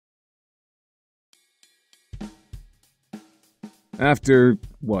After,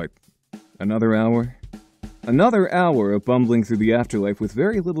 what, another hour? Another hour of bumbling through the afterlife with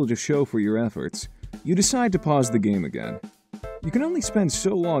very little to show for your efforts, you decide to pause the game again. You can only spend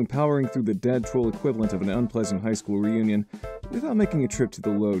so long powering through the dead troll equivalent of an unpleasant high school reunion without making a trip to the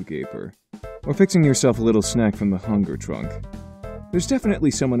load gaper, or fixing yourself a little snack from the hunger trunk. There's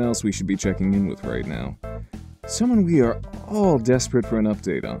definitely someone else we should be checking in with right now. Someone we are all desperate for an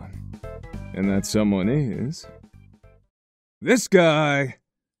update on. And that someone is... this guy!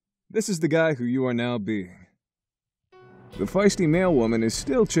 This is the guy who you are now being. The feisty male woman is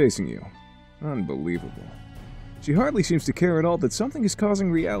still chasing you. Unbelievable. She hardly seems to care at all that something is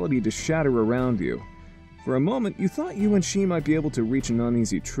causing reality to shatter around you. For a moment, you thought you and she might be able to reach an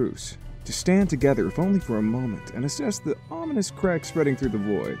uneasy truce. To stand together, if only for a moment, and assess the ominous cracks spreading through the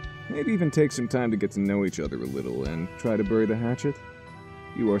void. Maybe even take some time to get to know each other a little and try to bury the hatchet.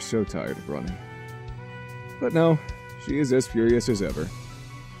 You are so tired of running. But no, she is as furious as ever.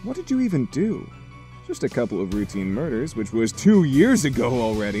 What did you even do? Just a couple of routine murders, which was 2 years ago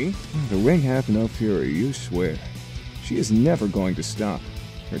already. The wing hath no fury, you swear. She is never going to stop.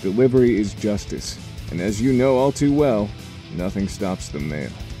 Her delivery is justice, and as you know all too well, nothing stops the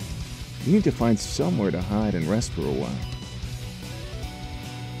male. You need to find somewhere to hide and rest for a while.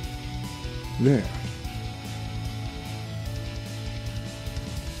 There.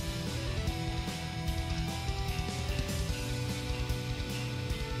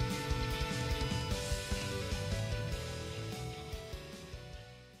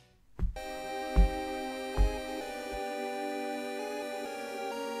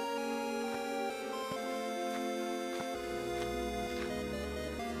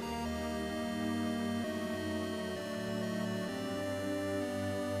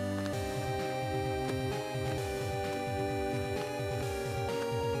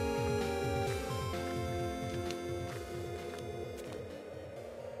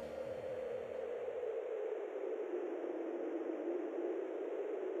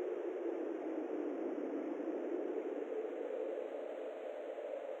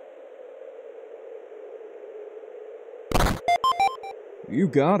 You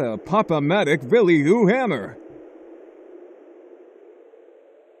got a Pop-O-Matic Billy Who hammer!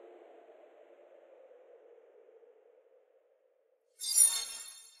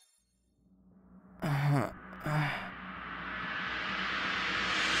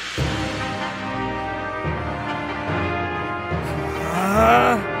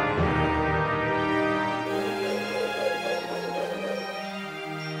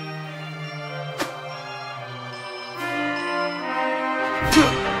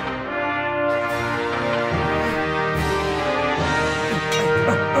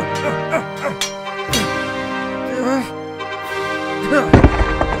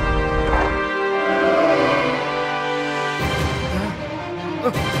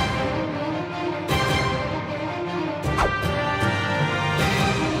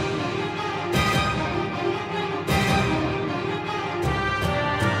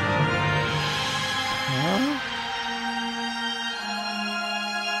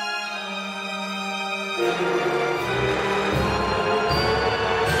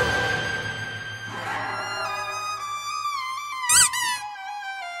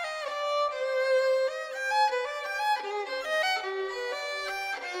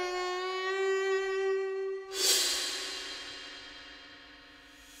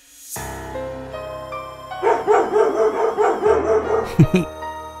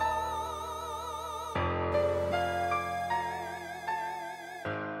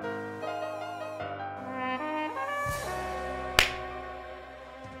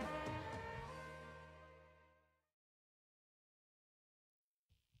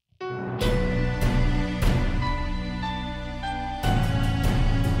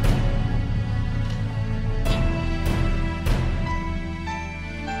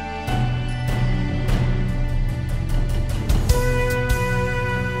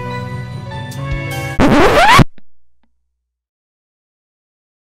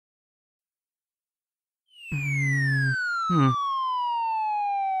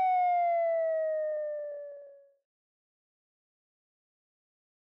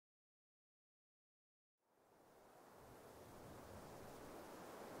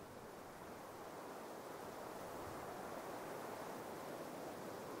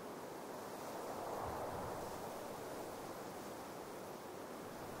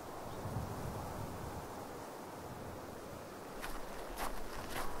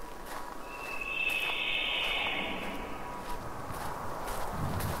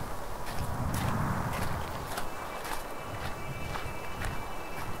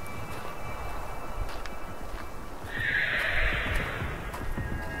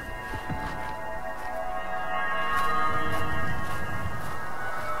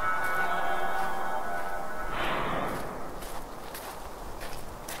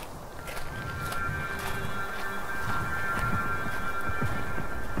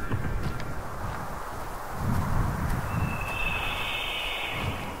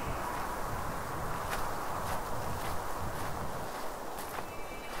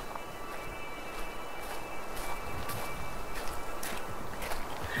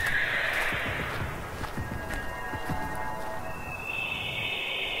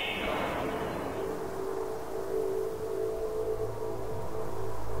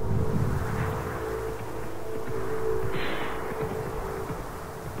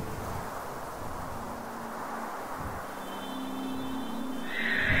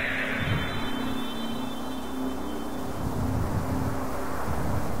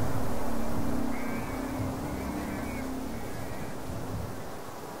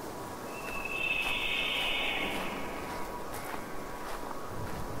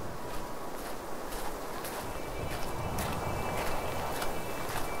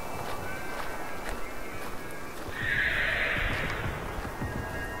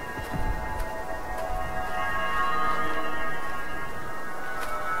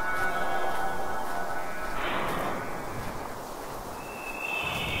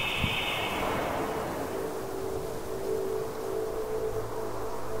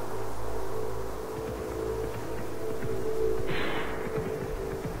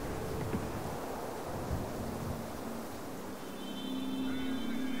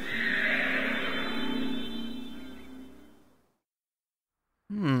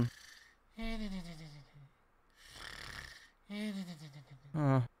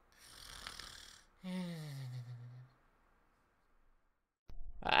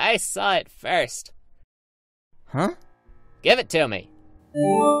 I saw it first. Huh? Give it to me.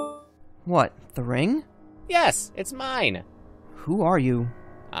 What, the ring? Yes, it's mine. Who are you?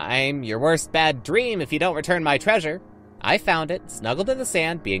 I'm your worst bad dream if you don't return my treasure. I found it, snuggled in the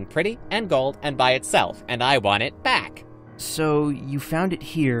sand, being pretty and gold and by itself, and I want it back. So, you found it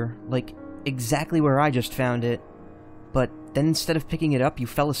here, like, exactly where I just found it, but then instead of picking it up, you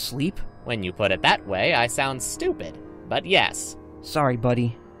fell asleep? When you put it that way, I sound stupid. But yes. Sorry,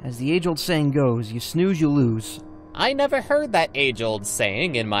 buddy. As the age-old saying goes, you snooze, you lose. I never heard that age-old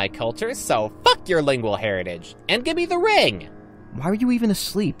saying in my culture, so fuck your lingual heritage, and give me the ring! Why were you even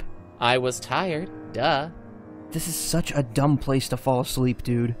asleep? I was tired, duh. This is such a dumb place to fall asleep,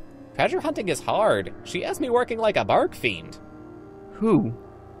 dude. Treasure hunting is hard. She has me working like a bark fiend. Who?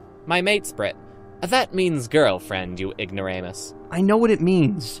 My mate Sprit. That means girlfriend, you ignoramus. I know what it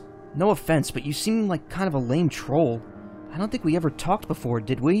means. No offense, but you seem like kind of a lame troll. I don't think we ever talked before,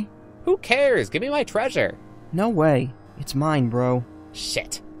 did we? Who cares? Give me my treasure. No way. It's mine, bro.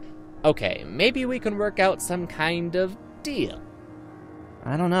 Shit. Okay, maybe we can work out some kind of deal.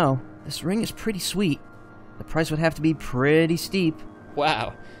 I don't know. This ring is pretty sweet. The price would have to be pretty steep.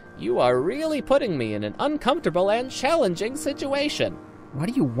 Wow, you are really putting me in an uncomfortable and challenging situation. Why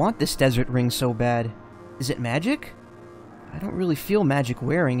do you want this desert ring so bad? Is it magic? I don't really feel magic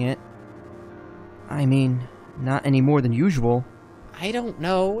wearing it. I mean, not any more than usual. I don't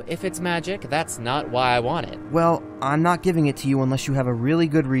know if it's magic. That's not why I want it. Well, I'm not giving it to you unless you have a really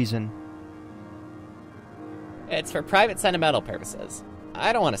good reason. It's for private sentimental purposes.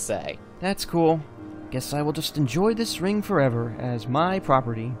 I don't want to say. That's cool. Guess I will just enjoy this ring forever as my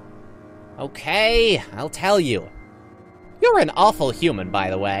property. Okay, I'll tell you. You're an awful human, by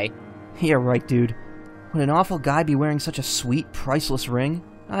the way. Yeah, right, dude. Would an awful guy be wearing such a sweet, priceless ring?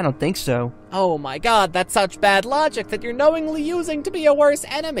 I don't think so. Oh my god, that's such bad logic that you're knowingly using to be a worse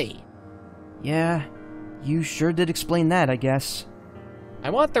enemy. Yeah, you sure did explain that, I guess. I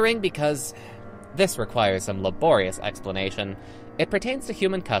want the ring because this requires some laborious explanation. It pertains to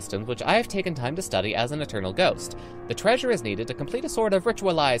human customs, which I have taken time to study as an eternal ghost. The treasure is needed to complete a sort of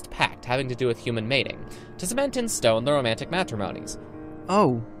ritualized pact having to do with human mating, to cement in stone the romantic matrimonies.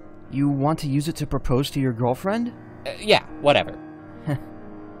 Oh, you want to use it to propose to your girlfriend? Yeah, whatever.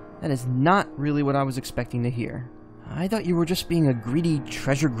 That is not really what I was expecting to hear. I thought you were just being a greedy,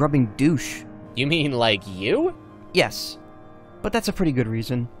 treasure-grubbing douche. You mean like you? Yes, but that's a pretty good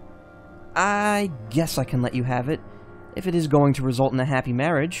reason. I guess I can let you have it, if it is going to result in a happy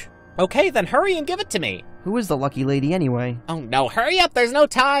marriage. Okay, then hurry and give it to me. Who is the lucky lady anyway? Oh no, hurry up, there's no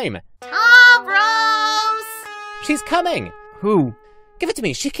time! Nabors! She's coming! Who? Give it to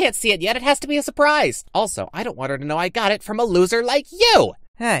me, she can't see it yet, it has to be a surprise! Also, I don't want her to know I got it from a loser like you!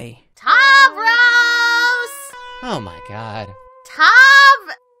 Hey. Nabors! Oh my god.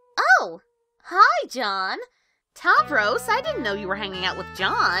 Oh! Hi, John. Tavros, I didn't know you were hanging out with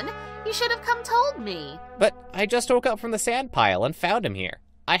John. You should have come told me. But I just woke up from the sand pile and found him here.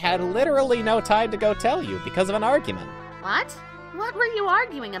 I had literally no time to go tell you because of an argument. What? What were you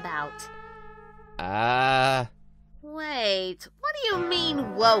arguing about? Wait, what do you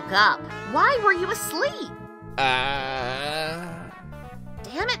mean woke up? Why were you asleep?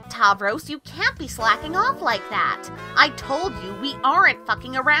 Damn it, Tavros, you can't be slacking off like that. I told you we aren't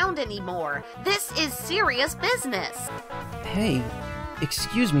fucking around anymore. This is serious business. Hey,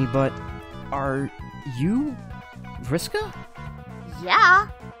 excuse me, but are you Vriska? Yeah.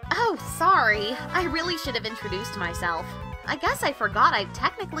 Oh, sorry. I really should have introduced myself. I guess I forgot I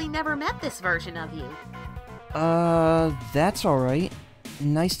technically never met this version of you. That's alright.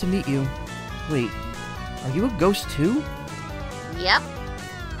 Nice to meet you. Wait, are you a ghost too? Yep.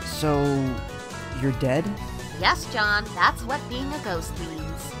 So, you're dead? Yes, John, that's what being a ghost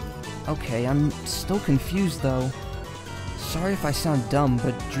means. Okay, I'm still confused though. Sorry if I sound dumb,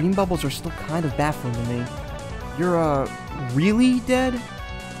 but dream bubbles are still kind of baffling to me. You're, really dead?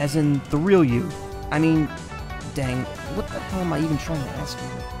 As in, the real you. I mean, dang, what the hell am I even trying to ask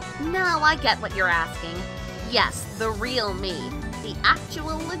you? No, I get what you're asking. Yes, the real me. The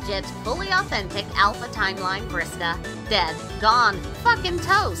actual, legit, fully authentic Alpha Timeline Vriska. Dead. Gone. Fucking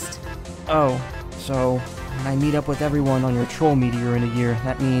toast. Oh, so when I meet up with everyone on your troll meteor in a year,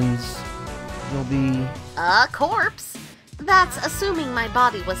 that means you'll be... A corpse. That's assuming my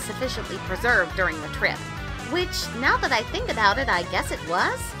body was sufficiently preserved during the trip. Which, now that I think about it, I guess it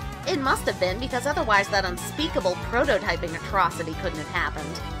was? It must have been, because otherwise that unspeakable prototyping atrocity couldn't have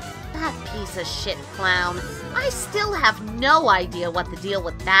happened. That piece of shit clown. I still have no idea what the deal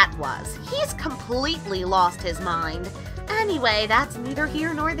with that was. He's completely lost his mind. Anyway, that's neither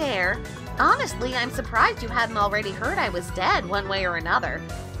here nor there. Honestly, I'm surprised you hadn't already heard I was dead one way or another.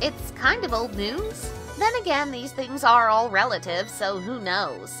 It's kind of old news. Then again, these things are all relative, so who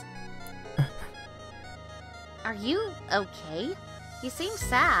knows? Are you okay? You seem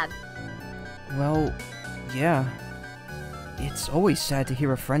sad. Well, yeah. It's always sad to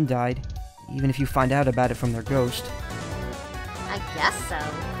hear a friend died, even if you find out about it from their ghost. I guess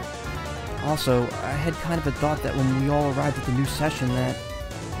so. Also, I had kind of a thought that when we all arrived at the new session that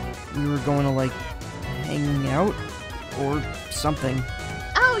we were going to, like, hang out or something.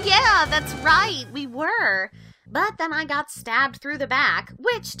 Oh yeah, that's right, we were. But then I got stabbed through the back,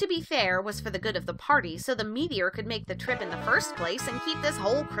 which, to be fair, was for the good of the party, so the meteor could make the trip in the first place and keep this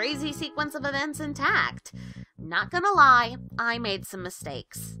whole crazy sequence of events intact. Not gonna lie, I made some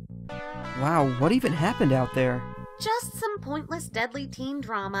mistakes. Wow, what even happened out there? Just some pointless deadly teen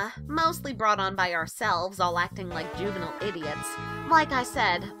drama, mostly brought on by ourselves, all acting like juvenile idiots. Like I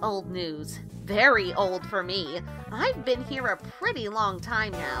said, old news. Very old for me. I've been here a pretty long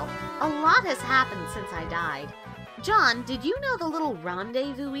time now. A lot has happened since I died. John, did you know the little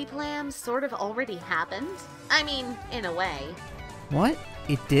rendezvous we planned sort of already happened? I mean, in a way. What?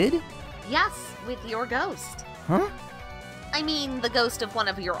 It did? Yes, with your ghost. Huh? I mean, the ghost of one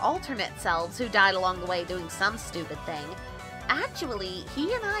of your alternate selves who died along the way doing some stupid thing. Actually,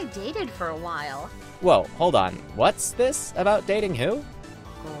 he and I dated for a while. Whoa, hold on. What's this about dating who?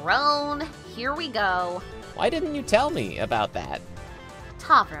 Grown. Here we go. Why didn't you tell me about that?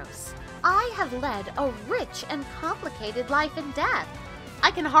 Tavros, I have led a rich and complicated life and death.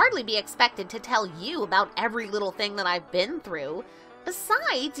 I can hardly be expected to tell you about every little thing that I've been through.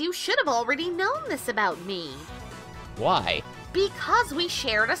 Besides, you should have already known this about me. Why? Because we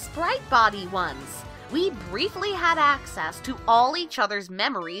shared a sprite body once. We briefly had access to all each other's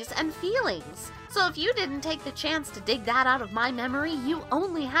memories and feelings. So if you didn't take the chance to dig that out of my memory, you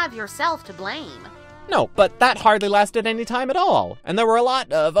only have yourself to blame. No, but that hardly lasted any time at all, and there were a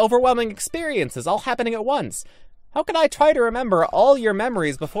lot of overwhelming experiences all happening at once. How could I try to remember all your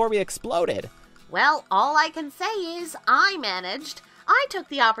memories before we exploded? Well, all I can say is I managed. I took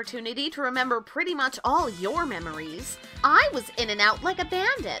the opportunity to remember pretty much all your memories. I was in and out like a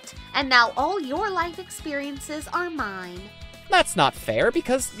bandit, and now all your life experiences are mine. That's not fair,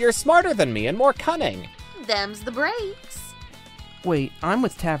 because you're smarter than me and more cunning. Them's the breaks. Wait, I'm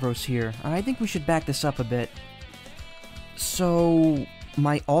with Tavros here. I think we should back this up a bit. So,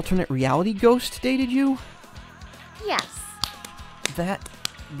 my alternate reality ghost dated you? Yes. But...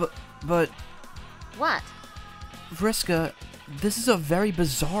 What? Vriska, this is a very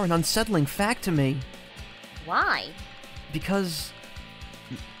bizarre and unsettling fact to me. Why? Because...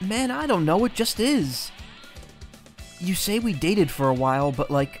 man, I don't know, it just is. You say we dated for a while, but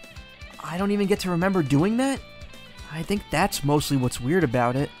like, I don't even get to remember doing that? I think that's mostly what's weird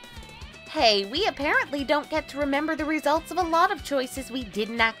about it. Hey, we apparently don't get to remember the results of a lot of choices we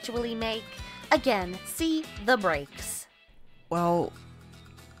didn't actually make. Again, see the breaks. Well,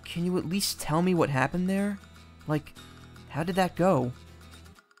 can you at least tell me what happened there? Like, how did that go?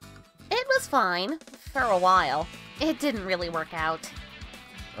 It was fine, for a while. It didn't really work out.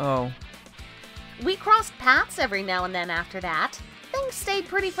 Oh. We crossed paths every now and then after that. Things stayed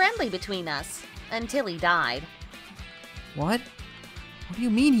pretty friendly between us, until he died. What? What do you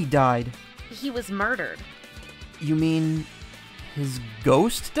mean he died? He was murdered. You mean his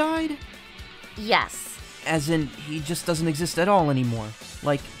ghost died? Yes. As in, he just doesn't exist at all anymore.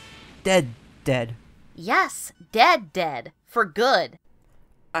 Like, dead. Yes, dead. For good.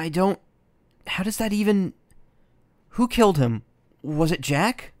 I don't... How does that even... Who killed him? Was it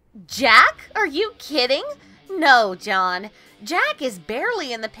Jack? Jack? Are you kidding? No, John. Jack is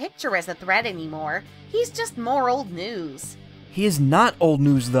barely in the picture as a threat anymore. He's just more old news. He is not old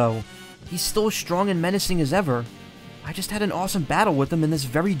news, though. He's still as strong and menacing as ever. I just had an awesome battle with him in this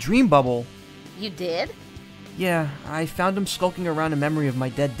very dream bubble. You did? Yeah, I found him skulking around a memory of my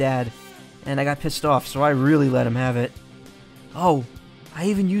dead dad, and I got pissed off, so I really let him have it. Oh, I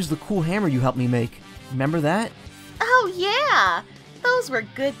even used the cool hammer you helped me make. Remember that? Oh, yeah! Those were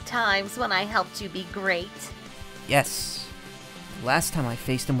good times when I helped you be great. Yes. The last time I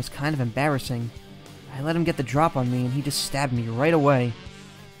faced him was kind of embarrassing. I let him get the drop on me, and he just stabbed me right away.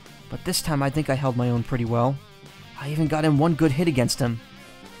 But this time I think I held my own pretty well. I even got in one good hit against him.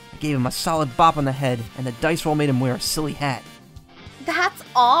 I gave him a solid bop on the head, and the dice roll made him wear a silly hat. That's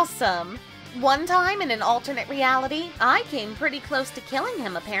awesome! One time in an alternate reality, I came pretty close to killing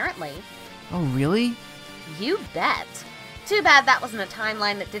him, apparently. Oh, really? You bet. Too bad that wasn't a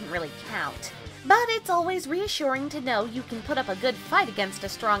timeline that didn't really count. But it's always reassuring to know you can put up a good fight against a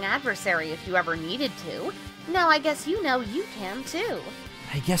strong adversary if you ever needed to. Now I guess you know you can too.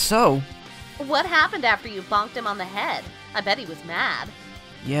 I guess so. What happened after you bonked him on the head? I bet he was mad.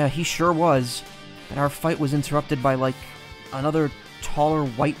 Yeah, he sure was. But our fight was interrupted by, like, another taller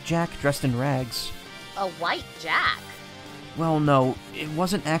white Jack dressed in rags. A white Jack? Well, no, it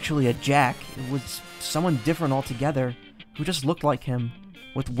wasn't actually a Jack. It was someone different altogether, who just looked like him,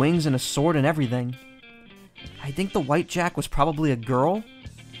 with wings and a sword and everything. I think the white Jack was probably a girl?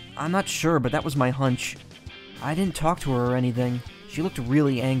 I'm not sure, but that was my hunch. I didn't talk to her or anything. She looked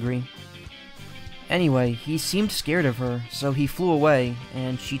really angry. Anyway, he seemed scared of her, so he flew away,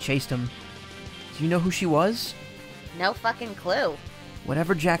 and she chased him. Do you know who she was? No fucking clue.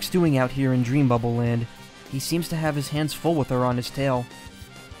 Whatever Jack's doing out here in Dream Bubble Land, he seems to have his hands full with her on his tail.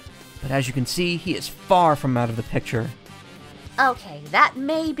 But as you can see, he is far from out of the picture. Okay, that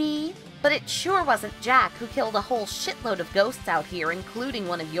may be, but it sure wasn't Jack who killed a whole shitload of ghosts out here, including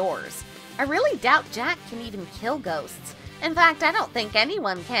one of yours. I really doubt Jack can even kill ghosts. In fact, I don't think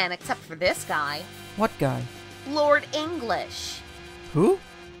anyone can except for this guy. What guy? Lord English. Who?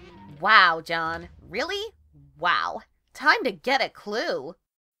 Wow, John. Really? Wow. Time to get a clue.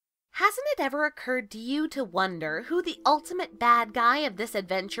 Hasn't it ever occurred to you to wonder who the ultimate bad guy of this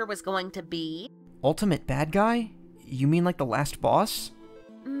adventure was going to be? Ultimate bad guy? You mean like the last boss?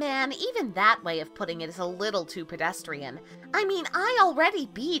 Man, even that way of putting it is a little too pedestrian. I mean, I already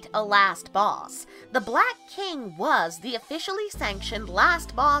beat a last boss. The Black King was the officially sanctioned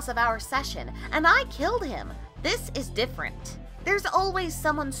last boss of our session, and I killed him. This is different. There's always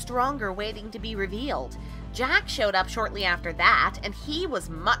someone stronger waiting to be revealed. Jack showed up shortly after that, and he was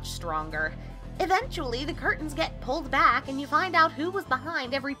much stronger. Eventually, the curtains get pulled back and you find out who was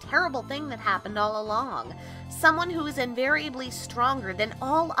behind every terrible thing that happened all along. Someone who is invariably stronger than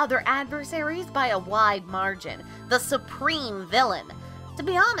all other adversaries by a wide margin. The supreme villain. To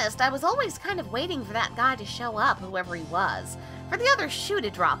be honest, I was always kind of waiting for that guy to show up, whoever he was. For the other shoe to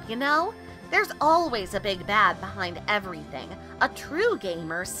drop, you know? There's always a big bad behind everything. A true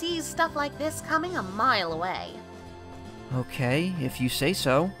gamer sees stuff like this coming a mile away. Okay, if you say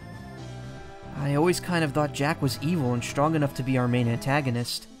so. I always kind of thought Jack was evil and strong enough to be our main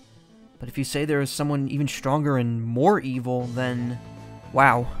antagonist. But if you say there is someone even stronger and more evil, then...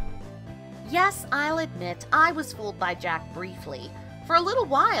 wow. Yes, I'll admit, I was fooled by Jack briefly. For a little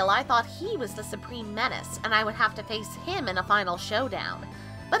while, I thought he was the supreme menace, and I would have to face him in a final showdown.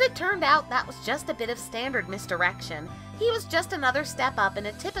 But it turned out that was just a bit of standard misdirection. He was just another step up in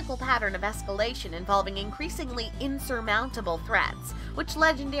a typical pattern of escalation involving increasingly insurmountable threats, which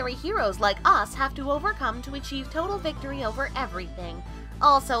legendary heroes like us have to overcome to achieve total victory over everything.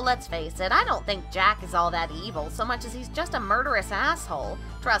 Also, let's face it, I don't think Jack is all that evil so much as he's just a murderous asshole.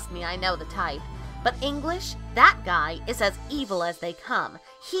 Trust me, I know the type. But English, that guy is as evil as they come.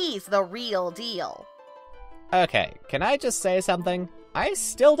 He's the real deal. Okay, can I just say something? I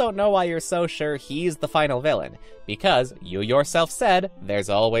still don't know why you're so sure he's the final villain, because you yourself said there's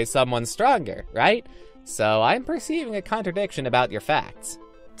always someone stronger, right? So I'm perceiving a contradiction about your facts.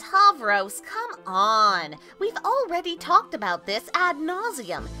 Tavros, come on! We've already talked about this ad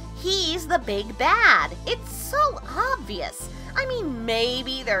nauseum. He's the big bad. It's so obvious. I mean,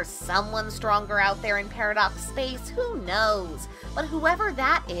 maybe there's someone stronger out there in Paradox Space, who knows? But whoever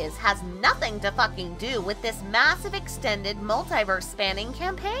that is has nothing to fucking do with this massive extended multiverse-spanning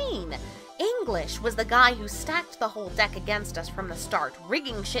campaign. English was the guy who stacked the whole deck against us from the start,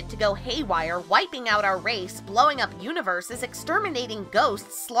 rigging shit to go haywire, wiping out our race, blowing up universes, exterminating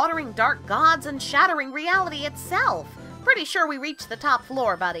ghosts, slaughtering dark gods, and shattering reality itself. Pretty sure we reached the top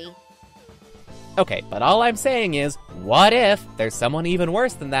floor, buddy. Okay, but all I'm saying is, what if there's someone even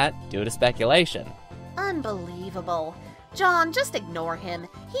worse than that due to speculation? Unbelievable. John, just ignore him.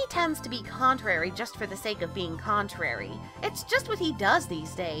 He tends to be contrary just for the sake of being contrary. It's just what he does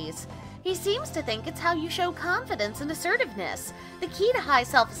these days. He seems to think it's how you show confidence and assertiveness. The key to high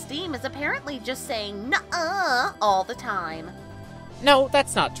self-esteem is apparently just saying nuh-uh all the time. No,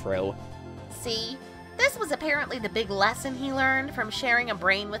 that's not true. See? This was apparently the big lesson he learned from sharing a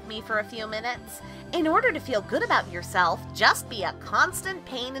brain with me for a few minutes. In order to feel good about yourself, just be a constant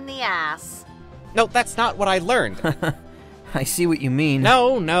pain in the ass. No, that's not what I learned. I see what you mean.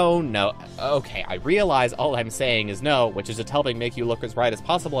 No. Okay, I realize all I'm saying is no, which is just helping make you look as right as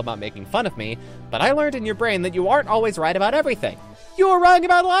possible about making fun of me, but I learned in your brain that you aren't always right about everything. You were wrong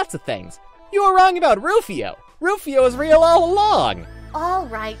about lots of things. You were wrong about Rufio. Rufio is real all along. All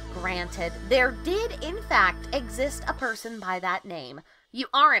right, granted. There did, in fact, exist a person by that name. You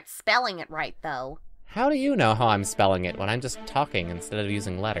aren't spelling it right, though. How do you know how I'm spelling it when I'm just talking instead of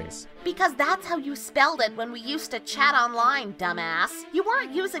using letters? Because that's how you spelled it when we used to chat online, dumbass. You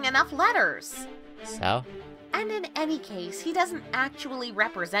weren't using enough letters. So? And in any case, he doesn't actually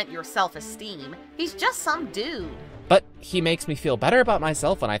represent your self-esteem. He's just some dude. But he makes me feel better about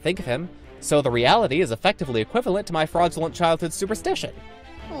myself when I think of him, so the reality is effectively equivalent to my fraudulent childhood superstition.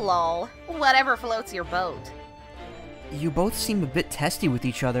 Lol. Whatever floats your boat. You both seem a bit testy with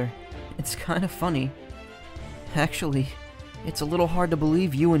each other. It's kind of funny. Actually, it's a little hard to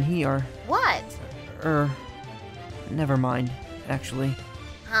believe you and he are... What? Never mind, actually.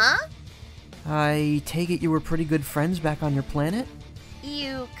 Huh? I take it you were pretty good friends back on your planet?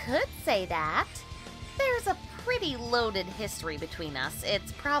 You could say that. There's a pretty loaded history between us.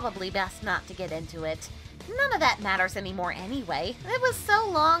 It's probably best not to get into it. None of that matters anymore anyway. It was so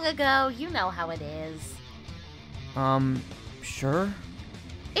long ago, you know how it is. Sure?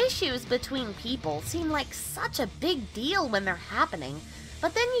 Issues between people seem like such a big deal when they're happening,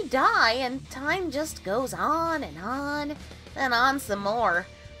 but then you die and time just goes on and on, and on some more.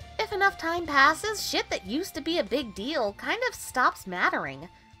 If enough time passes, shit that used to be a big deal kind of stops mattering.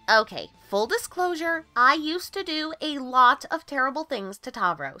 Okay, full disclosure, I used to do a lot of terrible things to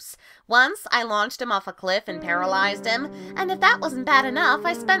Tavros. Once, I launched him off a cliff and paralyzed him, and if that wasn't bad enough,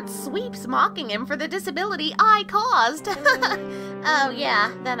 I spent sweeps mocking him for the disability I caused. Oh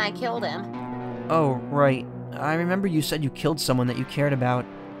yeah, then I killed him. Oh, right. I remember you said you killed someone that you cared about.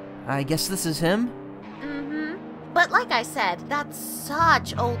 I guess this is him? But like I said, that's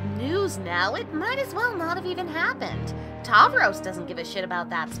such old news now, it might as well not have even happened. Tavros doesn't give a shit about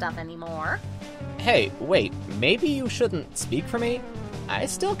that stuff anymore. Hey, wait, maybe you shouldn't speak for me? I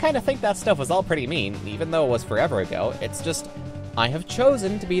still kind of think that stuff was all pretty mean, even though it was forever ago. It's just, I have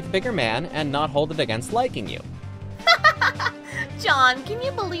chosen to be the bigger man and not hold it against liking you. John, can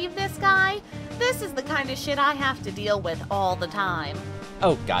you believe this guy? This is the kind of shit I have to deal with all the time.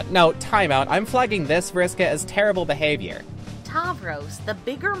 Oh god, no, time out. I'm flagging this, Vriska, as terrible behavior. Tavros, the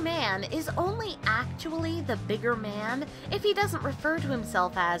bigger man, is only actually the bigger man if he doesn't refer to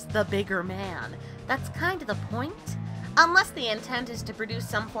himself as the bigger man. That's kind of the point. Unless the intent is to produce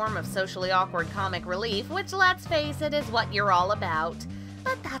some form of socially awkward comic relief, which, let's face it, is what you're all about.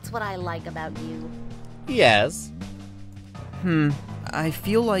 But that's what I like about you. Yes. I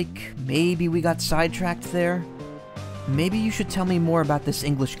feel like maybe we got sidetracked there. Maybe you should tell me more about this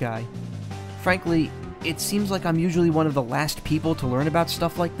English guy. Frankly, it seems like I'm usually one of the last people to learn about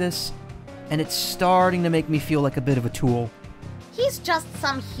stuff like this, and it's starting to make me feel like a bit of a tool. He's just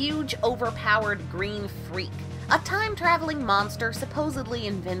some huge, overpowered green freak. A time-traveling monster supposedly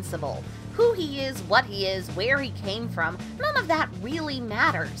invincible. Who he is, what he is, where he came from, none of that really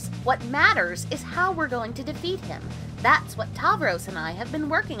matters. What matters is how we're going to defeat him. That's what Tavros and I have been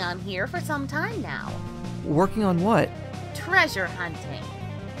working on here for some time now. Working on what? Treasure hunting.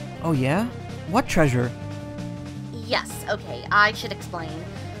 Oh yeah? What treasure? Yes, okay, I should explain.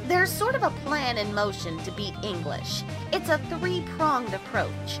 There's sort of a plan in motion to beat English. It's a three-pronged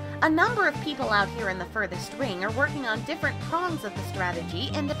approach. A number of people out here in the furthest ring are working on different prongs of the strategy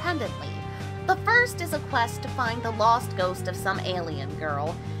independently. The first is a quest to find the lost ghost of some alien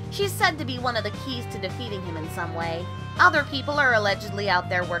girl. She's said to be one of the keys to defeating him in some way. Other people are allegedly out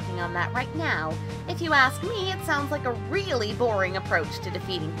there working on that right now. If you ask me, it sounds like a really boring approach to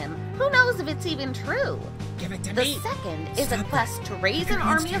defeating him. Who knows if it's even true? Give it to The me. second is Stop a quest to raise Keep your an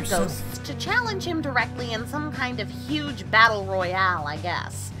hands army to of yourself. ghosts to challenge him directly in some kind of huge battle royale, I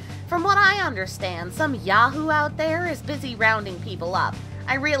guess. From what I understand, some yahoo out there is busy rounding people up.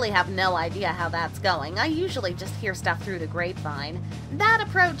 I really have no idea how that's going. I usually just hear stuff through the grapevine. That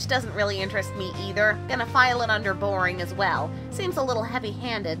approach doesn't really interest me either. Gonna file it under boring as well. Seems a little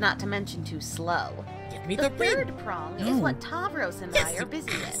heavy-handed, not to mention too slow. Give me The the third ring. prong No. is what Tavros and Yes, I are you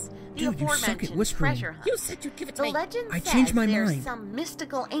busy ass. with. The Dude, you suck at aforementioned whispering. treasure hunt. You said you'd give it to The me. legend I says changed my there's mind. some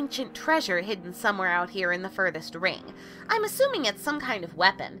mystical ancient treasure hidden somewhere out here in the furthest ring. I'm assuming it's some kind of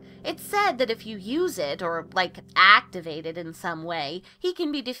weapon. It's said that if you use it, or, activate it in some way, he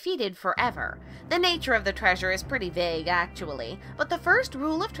can be defeated forever. The nature of the treasure is pretty vague, actually, but the first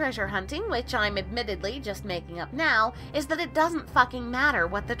rule of treasure hunting, which I'm admittedly just making up now, is that it doesn't fucking matter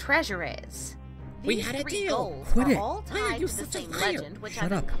what the treasure is. We These had a three deal. goals Quit are it. all Why are tied you to the such a same liar? legend, which Shut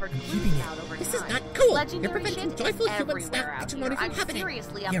I've up. uncovered I'm clues keeping it. about over This time. is not cool. You're Legendary preventing shit joyful is human stuff everywhere that out you here. won't even I'm have in it.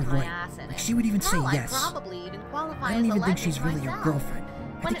 seriously up Yeah, my right. ass in Like, it. she would even say Hell, yes. I'd probably even qualify I as don't a even think legend she's really your myself. girlfriend.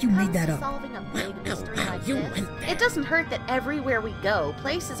 When think you made that up. solving a big mystery like you this, went there. it doesn't hurt that everywhere we go,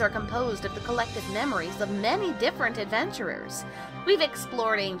 places are composed of the collective memories of many different adventurers. We've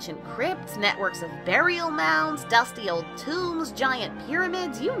explored ancient crypts, networks of burial mounds, dusty old tombs, giant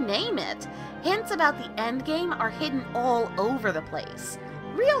pyramids, you name it. Hints about the endgame are hidden all over the place.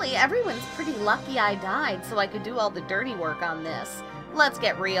 Really, everyone's pretty lucky I died so I could do all the dirty work on this. Let's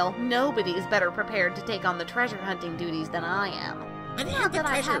get real, nobody's better prepared to take on the treasure hunting duties than I am. I didn't Not have the that I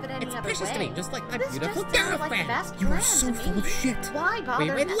treasure. have it any It's other precious to way. me, just like my This beautiful just sounds like the girlfriend. best You are plan so to full me. of shit. Why bother We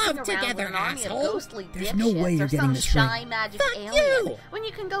would messing love around together, with an army asshole. of ghostly There's no way dipshits you're or getting some this straight. shy magic Fuck alien you! when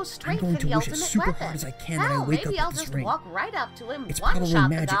you can go I'm straight going for to the wish as ultimate super weapon? hard as I can that I Hell, wake maybe up I'll with this just ring. walk right up to him, It's probably one-shot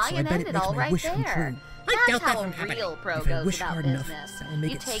the magic, guy, so I and bet end it it makes all my right wish come there. true. I That's doubt that how from a happening. real pro If I goes wish about hard enough, business. that will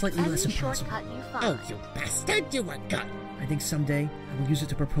make You it take slightly any less impossible. shortcut you Oh, find. you bastard, you were good. I think someday I will use it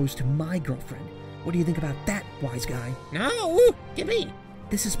to propose to my girlfriend. What do you think about that, wise guy? No, give me.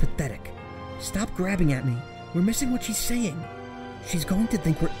 This is pathetic. Stop grabbing at me. We're missing what she's saying. She's going to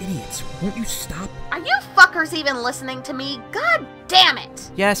think we're idiots. Won't you stop? Are you fuckers even listening to me? God damn it!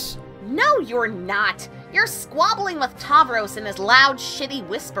 Yes. No, you're not. You're squabbling with Tavros and his loud, shitty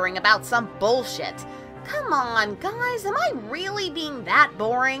whispering about some bullshit. Come on, guys, am I really being that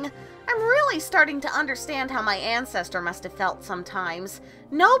boring? I'm really starting to understand how my ancestor must have felt sometimes.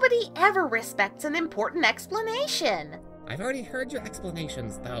 Nobody ever respects an important explanation. I've already heard your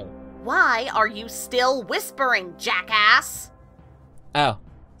explanations, though. Why are you still whispering, jackass? Oh,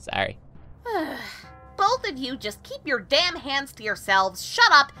 sorry. Both of you just keep your damn hands to yourselves,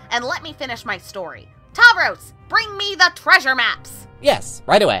 shut up, and let me finish my story. Tavros, bring me the treasure maps! Yes,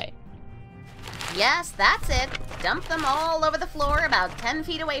 right away. Yes, that's it. Dump them all over the floor about 10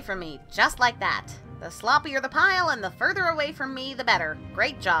 feet away from me, just like that. The sloppier the pile and the further away from me, the better.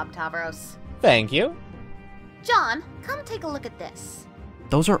 Great job, Tavros. Thank you. John, come take a look at this.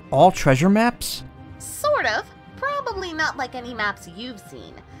 Those are all treasure maps? Sort of. Probably not like any maps you've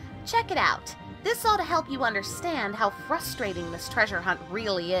seen. Check it out. This ought to help you understand how frustrating this treasure hunt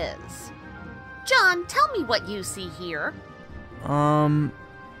really is. John, tell me what you see here.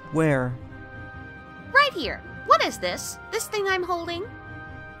 Where? Right here. What is this? This thing I'm holding?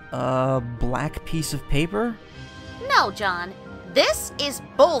 A black piece of paper? No, John. This is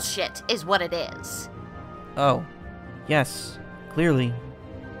bullshit, is what it is. Oh. Yes. Clearly.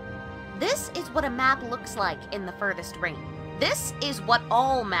 This is what a map looks like in the furthest ring. This is what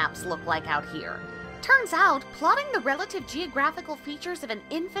all maps look like out here. Turns out, plotting the relative geographical features of an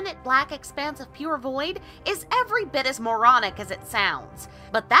infinite black expanse of pure void is every bit as moronic as it sounds.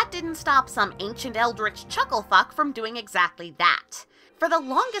 But that didn't stop some ancient eldritch chucklefuck from doing exactly that. For the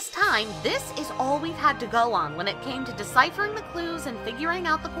longest time, this is all we've had to go on when it came to deciphering the clues and figuring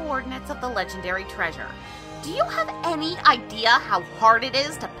out the coordinates of the legendary treasure. Do you have any idea how hard it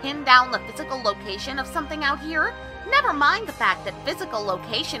is to pin down the physical location of something out here? Never mind the fact that physical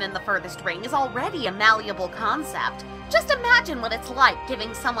location in the furthest ring is already a malleable concept. Just imagine what it's like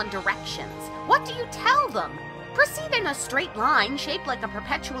giving someone directions. What do you tell them? Proceed in a straight line shaped like a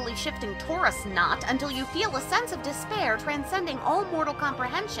perpetually shifting torus knot until you feel a sense of despair transcending all mortal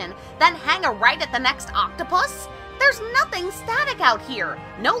comprehension, then hang a right at the next octopus? There's nothing static out here.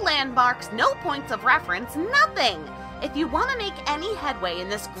 No landmarks, no points of reference, nothing. If you want to make any headway in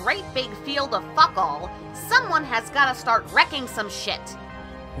this great big field of fuck all, someone has got to start wrecking some shit.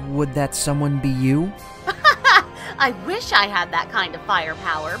 Would that someone be you? I wish I had that kind of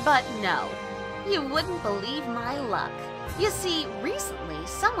firepower, but no. You wouldn't believe my luck. You see, recently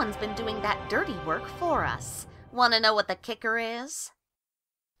someone's been doing that dirty work for us. Want to know what the kicker is?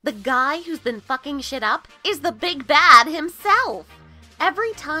 The guy who's been fucking shit up is the big bad himself.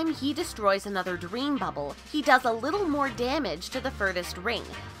 Every time he destroys another dream bubble, he does a little more damage to the furthest ring,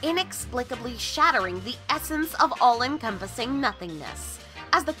 inexplicably shattering the essence of all-encompassing nothingness.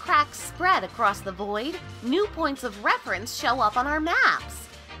 As the cracks spread across the void, new points of reference show up on our maps.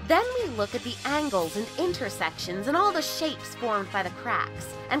 Then we look at the angles and intersections and all the shapes formed by the cracks,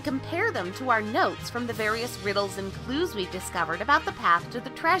 and compare them to our notes from the various riddles and clues we've discovered about the path to the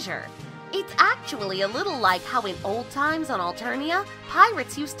treasure. It's actually a little like how in old times on Alternia,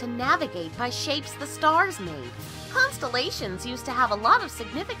 pirates used to navigate by shapes the stars made. Constellations used to have a lot of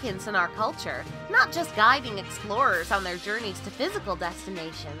significance in our culture, not just guiding explorers on their journeys to physical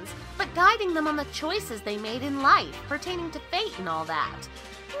destinations, but guiding them on the choices they made in life, pertaining to fate and all that.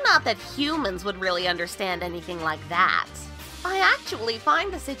 Not that humans would really understand anything like that. I actually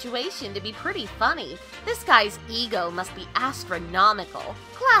find the situation to be pretty funny. This guy's ego must be astronomical.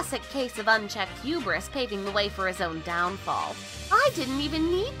 Classic case of unchecked hubris paving the way for his own downfall. I didn't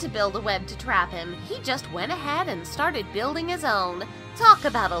even need to build a web to trap him. He just went ahead and started building his own. Talk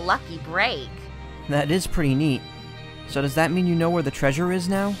about a lucky break. That is pretty neat. So does that mean you know where the treasure is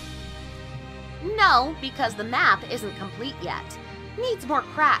now? No, because the map isn't complete yet. Needs more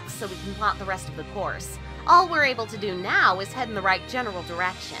cracks so we can plot the rest of the course. All we're able to do now is head in the right general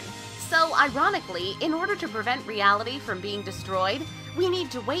direction. So, ironically, in order to prevent reality from being destroyed, we need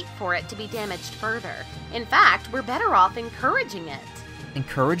to wait for it to be damaged further. In fact, we're better off encouraging it.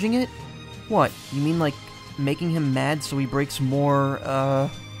 Encouraging it? What, you mean like making him mad so he breaks more,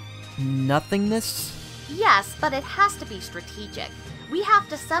 nothingness? Yes, but it has to be strategic. We have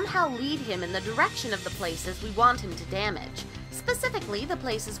to somehow lead him in the direction of the places we want him to damage. Specifically, the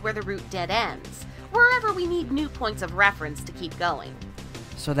places where the route dead ends. Wherever we need new points of reference to keep going.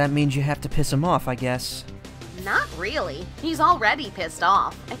 So that means you have to piss him off, I guess. Not really. He's already pissed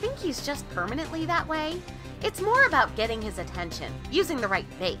off. I think he's just permanently that way. It's more about getting his attention, using the right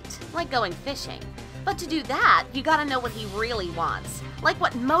bait, like going fishing. But to do that, you gotta know what he really wants, like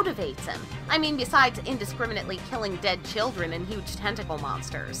what motivates him. I mean, besides indiscriminately killing dead children and huge tentacle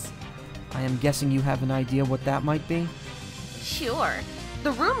monsters. I am guessing you have an idea what that might be? Sure.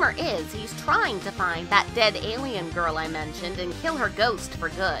 The rumor is he's trying to find that dead alien girl I mentioned and kill her ghost for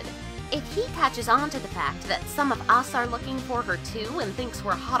good. If he catches on to the fact that some of us are looking for her too and thinks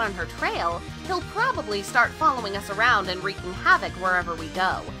we're hot on her trail, he'll probably start following us around and wreaking havoc wherever we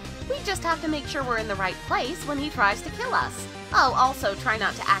go. We just have to make sure we're in the right place when he tries to kill us. Oh, also try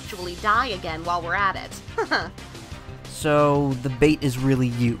not to actually die again while we're at it. So, the bait is really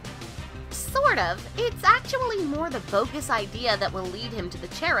you. Sort of. It's actually more the bogus idea that will lead him to the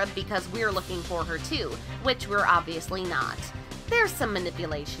cherub because we're looking for her too, which we're obviously not. There's some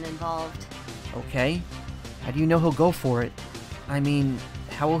manipulation involved. Okay. How do you know he'll go for it? I mean,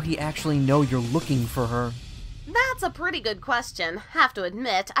 how will he actually know you're looking for her? That's a pretty good question. Have to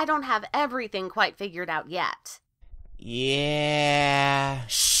admit, I don't have everything quite figured out yet. Yeah.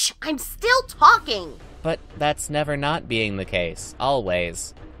 Shh! I'm still talking! But that's never not being the case.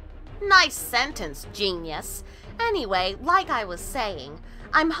 Always. Nice sentence, genius. Anyway, like I was saying,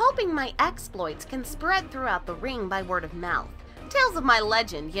 I'm hoping my exploits can spread throughout the ring by word of mouth. Tales of my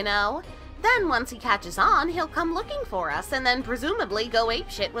legend, you know? Then once he catches on, he'll come looking for us and then presumably go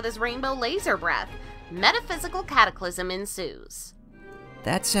apeshit with his rainbow laser breath. Metaphysical cataclysm ensues.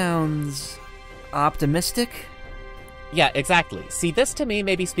 That sounds... optimistic? Yeah, exactly. See, this to me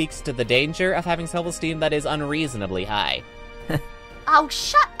maybe speaks to the danger of having self-esteem that is unreasonably high. Oh,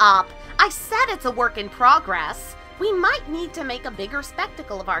 shut up! I said it's a work in progress. We might need to make a bigger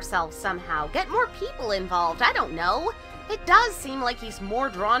spectacle of ourselves somehow, get more people involved, I don't know. It does seem like he's more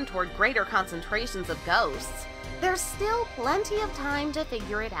drawn toward greater concentrations of ghosts. There's still plenty of time to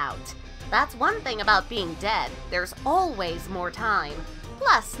figure it out. That's one thing about being dead, there's always more time.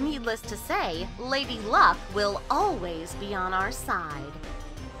 Plus, needless to say, Lady Luck will always be on our side.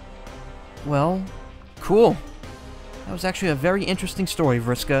 Well, cool. That was actually a very interesting story,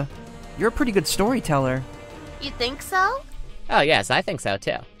 Vriska. You're a pretty good storyteller. You think so? Oh yes, I think so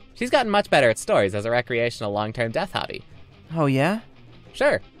too. She's gotten much better at stories as a recreational long-term death hobby. Oh yeah?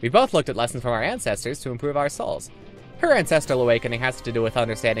 Sure, we both looked at lessons from our ancestors to improve our souls. Her ancestral awakening has to do with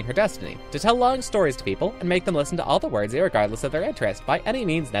understanding her destiny, to tell long stories to people and make them listen to all the words regardless of their interest, by any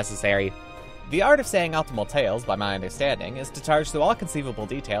means necessary. The art of saying optimal tales, by my understanding, is to charge through all conceivable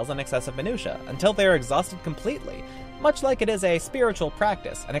details and excessive minutiae, until they are exhausted completely. Much like it is a spiritual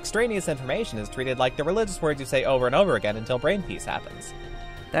practice, and extraneous information is treated like the religious words you say over and over again until brain peace happens.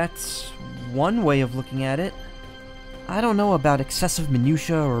 That's one way of looking at it. I don't know about excessive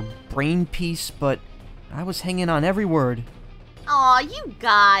minutia or brain peace, but I was hanging on every word. Aw, you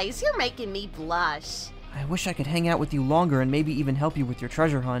guys, you're making me blush. I wish I could hang out with you longer and maybe even help you with your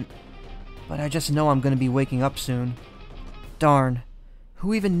treasure hunt. But I just know I'm gonna be waking up soon. Darn.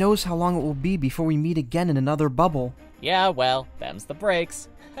 Who even knows how long it will be before we meet again in another bubble? Yeah, well, them's the breaks.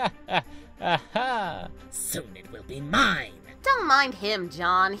 Ha ha ha ha. Soon it will be mine. Don't mind him,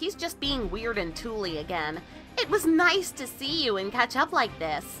 John. He's just being weird and tooly again. It was nice to see you and catch up like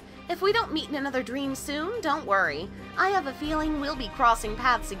this. If we don't meet in another dream soon, don't worry. I have a feeling we'll be crossing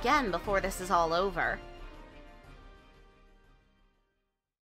paths again before this is all over.